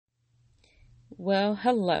Well,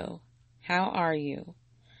 hello. How are you?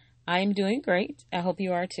 I am doing great. I hope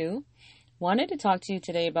you are too. Wanted to talk to you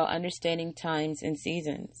today about understanding times and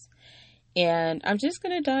seasons. And I'm just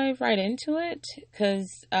going to dive right into it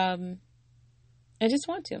because I just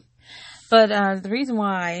want to. But the reason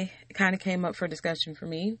why it kind of came up for discussion for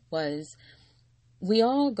me was we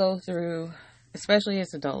all go through, especially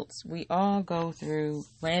as adults, we all go through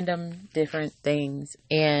random different things.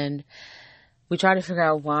 And we try to figure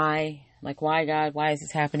out why, like, why God, why is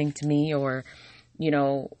this happening to me? Or,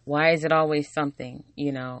 why is it always something,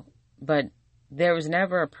 But there was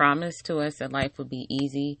never a promise to us that life would be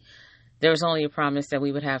easy. There was only a promise that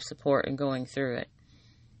we would have support in going through it.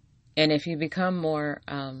 And if you become more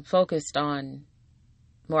focused on,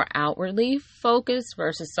 more outwardly focused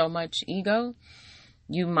versus so much ego,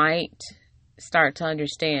 you might start to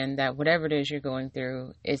understand that whatever it is you're going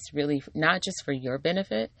through, it's really not just for your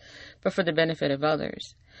benefit, but for the benefit of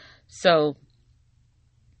others. So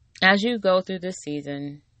as you go through this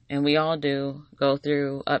season, and we all do go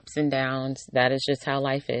through ups and downs, that is just how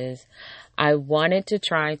life is. I wanted to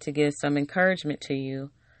try to give some encouragement to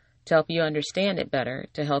you to help you understand it better,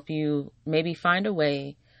 to help you maybe find a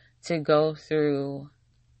way to go through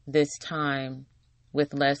this time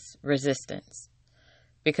with less resistance.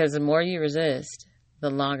 Because the more you resist,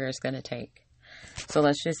 the longer it's going to take. So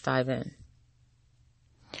let's just dive in.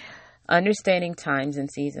 Understanding times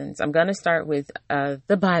and seasons. I'm going to start with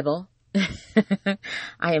the Bible.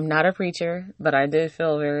 I am not a preacher, but I did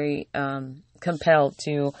feel very compelled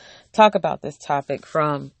to talk about this topic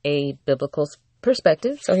from a biblical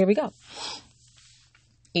perspective. So here we go.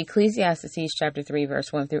 Ecclesiastes chapter 3,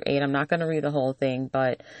 verse 1 through 8. I'm not going to read the whole thing,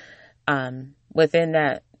 but within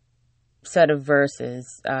that set of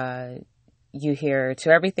verses, you hear, to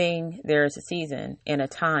everything there is a season and a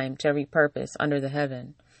time to every purpose under the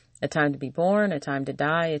heaven. A time to be born, a time to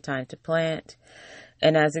die, a time to plant.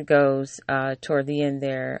 And as it goes toward the end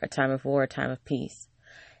there, a time of war, a time of peace.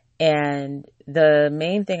 And the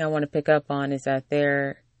main thing I want to pick up on is that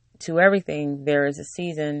to everything, there is a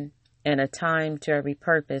season and a time to every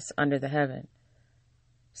purpose under the heaven.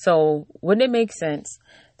 So wouldn't it make sense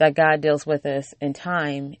that God deals with us in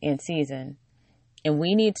time and season? And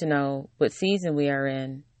we need to know what season we are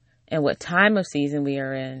in and what time of season we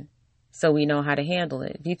are in so we know how to handle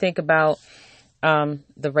it. If you think about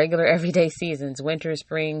the regular everyday seasons, winter,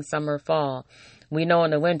 spring, summer, fall, we know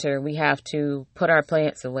in the winter we have to put our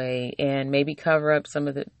plants away and maybe cover up some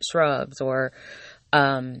of the shrubs or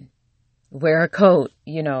wear a coat.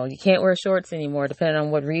 You can't wear shorts anymore, depending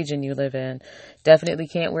on what region you live in. Definitely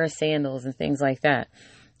can't wear sandals and things like that.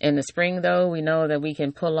 In the spring, though, we know that we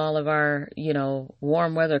can pull all of our,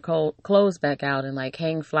 warm weather clothes back out and like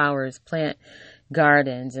hang flowers, plant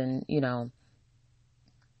gardens, and,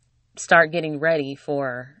 start getting ready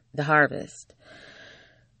for the harvest.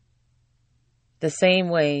 The same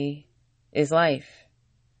way is life.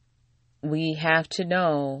 We have to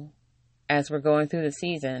know, as we're going through the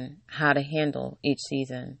season, how to handle each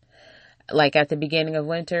season. Like at the beginning of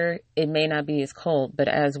winter, it may not be as cold, but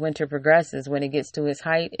as winter progresses, when it gets to its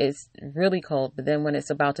height, it's really cold. But then when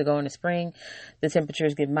it's about to go into spring, the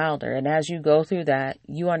temperatures get milder. And as you go through that,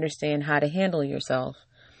 you understand how to handle yourself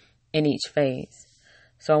in each phase.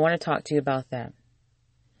 So I want to talk to you about that.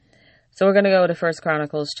 So we're going to go to 1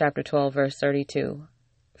 Chronicles chapter 12, verse 32.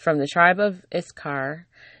 From the tribe of Issachar,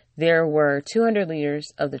 there were 200 leaders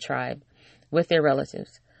of the tribe with their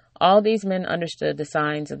relatives. All these men understood the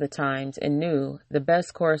signs of the times and knew the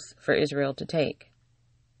best course for Israel to take.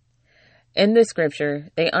 In this scripture,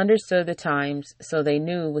 they understood the times, so they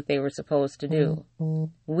knew what they were supposed to do.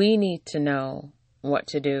 We need to know what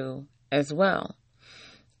to do as well.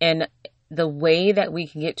 And the way that we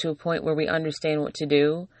can get to a point where we understand what to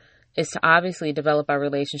do is to obviously develop our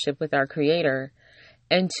relationship with our Creator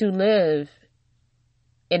and to live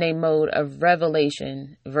in a mode of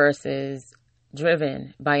revelation versus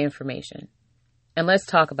driven by information. And let's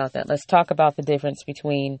talk about that. Let's talk about the difference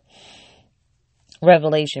between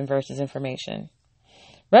revelation versus information.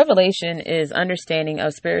 Revelation is understanding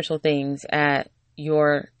of spiritual things at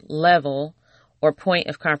your level or point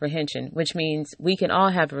of comprehension, which means we can all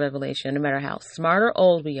have a revelation no matter how smart or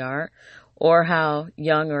old we are or how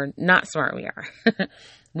young or not smart we are.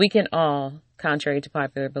 We can all, contrary to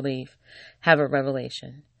popular belief, have a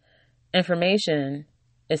revelation. Information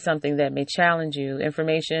is something that may challenge you.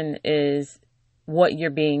 Information is what you're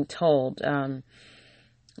being told.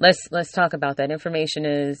 Let's talk about that. Information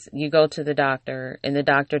is you go to the doctor and the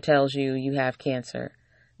doctor tells you you have cancer.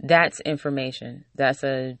 That's information. That's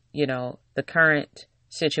the current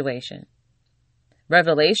situation.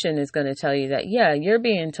 Revelation is going to tell you that, yeah, you're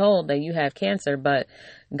being told that you have cancer, but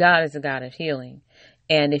God is a God of healing.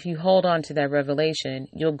 And if you hold on to that revelation,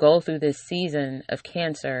 you'll go through this season of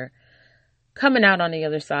cancer, coming out on the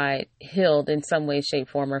other side, healed in some way, shape,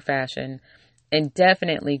 form, or fashion, and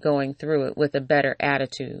definitely going through it with a better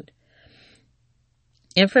attitude.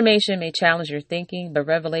 Information may challenge your thinking, but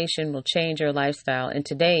revelation will change your lifestyle. And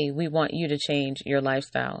today we want you to change your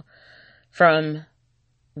lifestyle from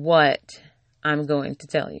what I'm going to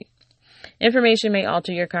tell you. Information may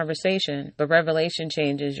alter your conversation, but revelation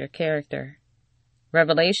changes your character.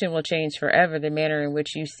 Revelation will change forever the manner in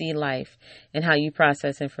which you see life and how you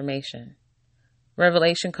process information.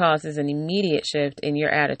 Revelation causes an immediate shift in your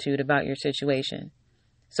attitude about your situation.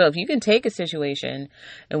 So if you can take a situation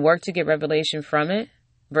and work to get revelation from it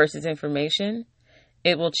versus information,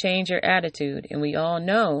 it will change your attitude. And we all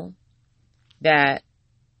know that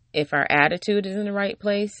if our attitude is in the right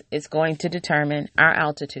place, it's going to determine our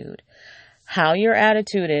altitude. How your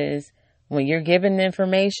attitude is when you're given the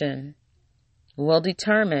information will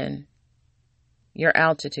determine your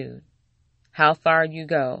altitude, how far you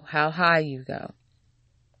go, how high you go.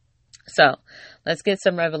 So let's get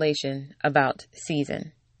some revelation about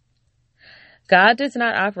season. God does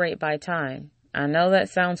not operate by time. I know that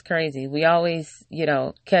sounds crazy. We always,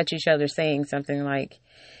 catch each other saying something like,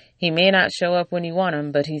 he may not show up when you want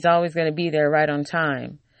him, but he's always going to be there right on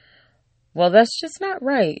time. Well, that's just not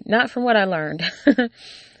right. Not from what I learned.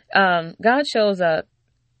 God shows up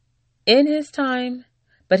in his time,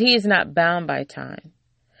 but he is not bound by time.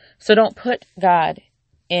 So don't put God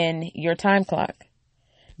in your time clock.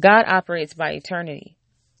 God operates by eternity,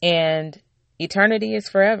 and eternity is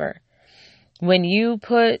forever. When you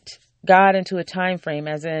put God into a time frame,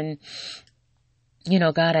 as in,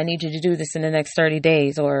 God, I need you to do this in the next 30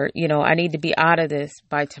 days, or, I need to be out of this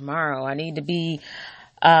by tomorrow. I need to be,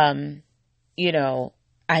 I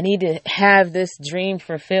need to have this dream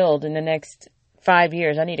fulfilled in the next 5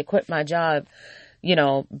 years. I need to quit my job,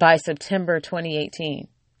 by September 2018.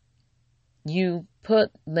 You put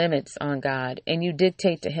limits on God and you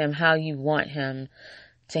dictate to him how you want him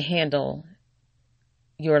to handle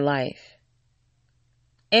your life.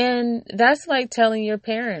 And that's like telling your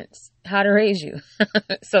parents how to raise you,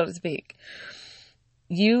 so to speak.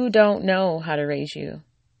 You don't know how to raise you.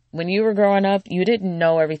 When you were growing up, you didn't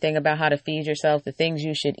know everything about how to feed yourself, the things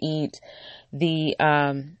you should eat, the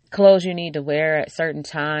clothes you need to wear at certain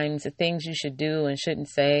times, the things you should do and shouldn't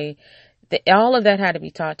say. All of that had to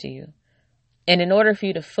be taught to you. And in order for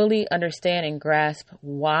you to fully understand and grasp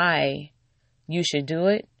why you should do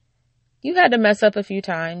it, you had to mess up a few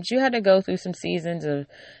times. You had to go through some seasons of,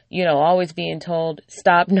 always being told,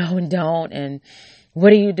 stop, no, and don't. And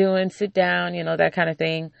what are you doing? Sit down, that kind of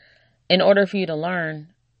thing. In order for you to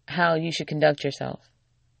learn how you should conduct yourself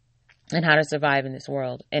and how to survive in this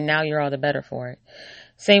world. And now you're all the better for it.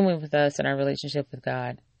 Same way with us and our relationship with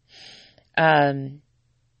God.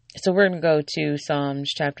 So we're going to go to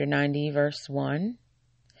Psalms chapter 90, verse 1.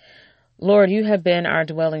 Lord, you have been our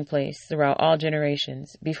dwelling place throughout all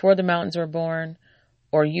generations. Before the mountains were born,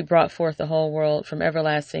 or you brought forth the whole world, from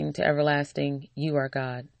everlasting to everlasting, you are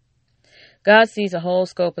God. God sees the whole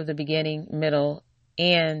scope of the beginning, middle,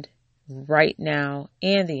 and right now,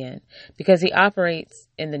 and the end. Because he operates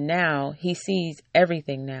in the now, he sees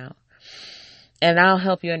everything now. And I'll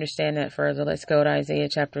help you understand that further. Let's go to Isaiah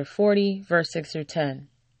chapter 40, verse 6 through 10.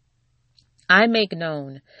 I make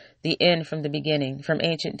known the end from the beginning, from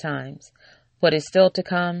ancient times. What is still to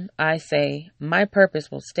come, I say, my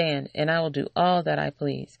purpose will stand, and I will do all that I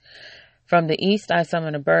please. From the east I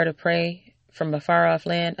summon a bird of prey, from a far-off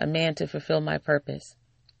land a man to fulfill my purpose.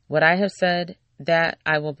 What I have said, that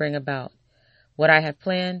I will bring about. What I have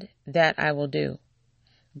planned, that I will do.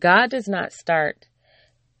 God does not start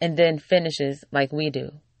and then finishes like we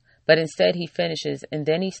do, but instead he finishes and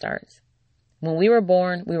then he starts. When we were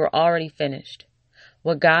born, we were already finished.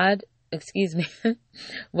 What good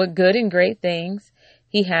and great things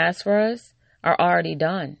he has for us are already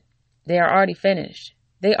done. They are already finished.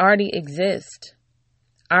 They already exist.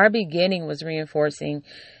 Our beginning was reinforcing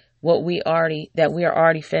that we are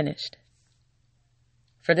already finished.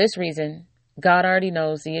 For this reason, God already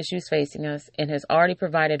knows the issues facing us and has already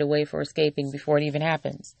provided a way for escaping before it even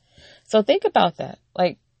happens. So think about that.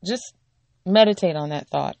 Just meditate on that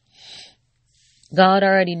thought. God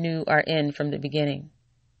already knew our end from the beginning.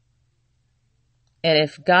 And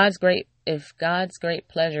if God's great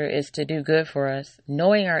pleasure is to do good for us,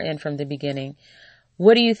 knowing our end from the beginning,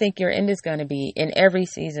 what do you think your end is going to be in every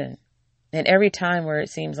season? In every time where it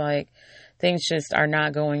seems like things just are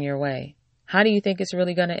not going your way? How do you think it's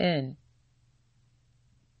really going to end?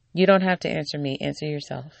 You don't have to answer me. Answer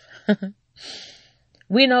yourself.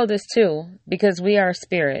 We know this too because we are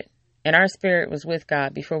spirit, and our spirit was with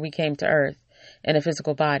God before we came to earth in a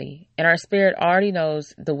physical body. And our spirit already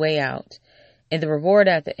knows the way out and the reward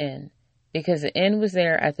at the end because the end was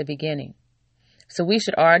there at the beginning. So we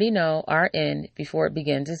should already know our end before it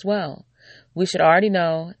begins as well. We should already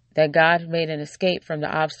know that God made an escape from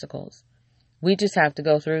the obstacles. We just have to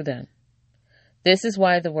go through them. This is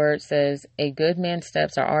why the word says a good man's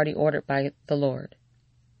steps are already ordered by the Lord.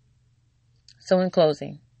 So in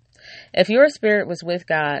closing, if your spirit was with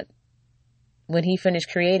God when he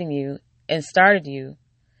finished creating you and started you,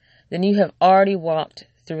 then you have already walked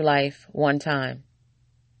through life one time.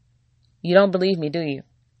 You don't believe me, do you?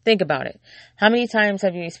 Think about it. How many times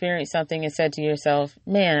have you experienced something and said to yourself,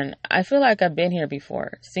 man, I feel like I've been here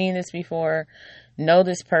before, seen this before, know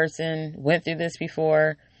this person, went through this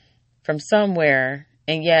before from somewhere,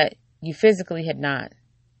 and yet you physically had not.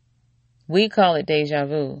 We call it deja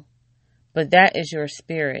vu, but that is your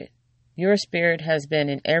spirit. Your spirit has been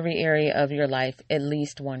in every area of your life at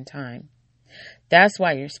least one time. That's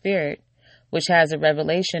why your spirit, which has a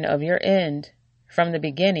revelation of your end from the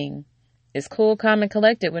beginning, is cool, calm, and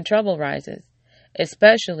collected when trouble rises,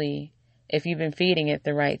 especially if you've been feeding it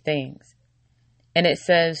the right things. And it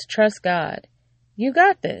says, trust God. You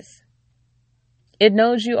got this. It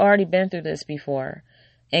knows you already been through this before,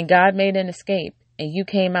 and God made an escape, and you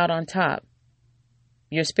came out on top.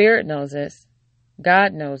 Your spirit knows this.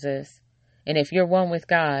 God knows this. And if you're one with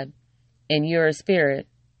God, and you're a spirit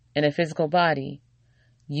in a physical body,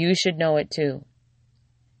 you should know it too.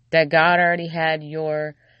 That God already had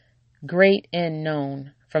your great end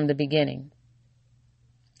known from the beginning.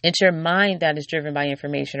 It's your mind that is driven by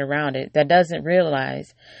information around it that doesn't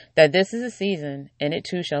realize that this is a season and it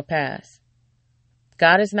too shall pass.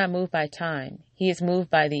 God is not moved by time. He is moved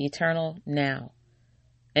by the eternal now.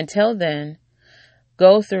 Until then,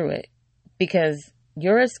 go through it because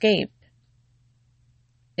your escape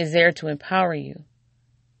is there to empower you.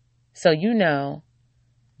 So you know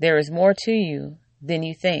there is more to you than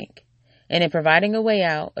you think. And in providing a way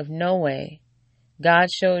out of no way, God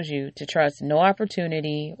shows you to trust no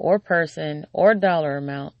opportunity or person or dollar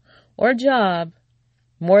amount or job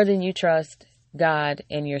more than you trust God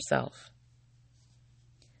and yourself.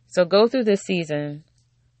 So go through this season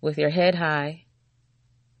with your head high.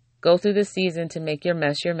 Go through this season to make your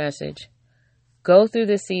mess your message. Go through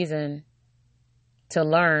this season to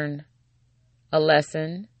learn a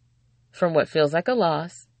lesson from what feels like a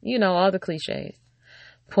loss. You know, all the cliches.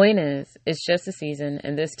 Point is, it's just a season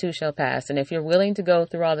and this too shall pass. And if you're willing to go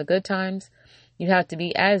through all the good times, you have to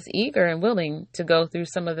be as eager and willing to go through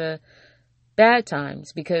some of the bad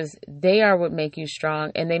times because they are what make you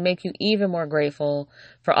strong and they make you even more grateful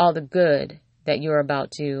for all the good that you're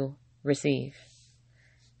about to receive.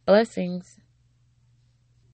 Blessings.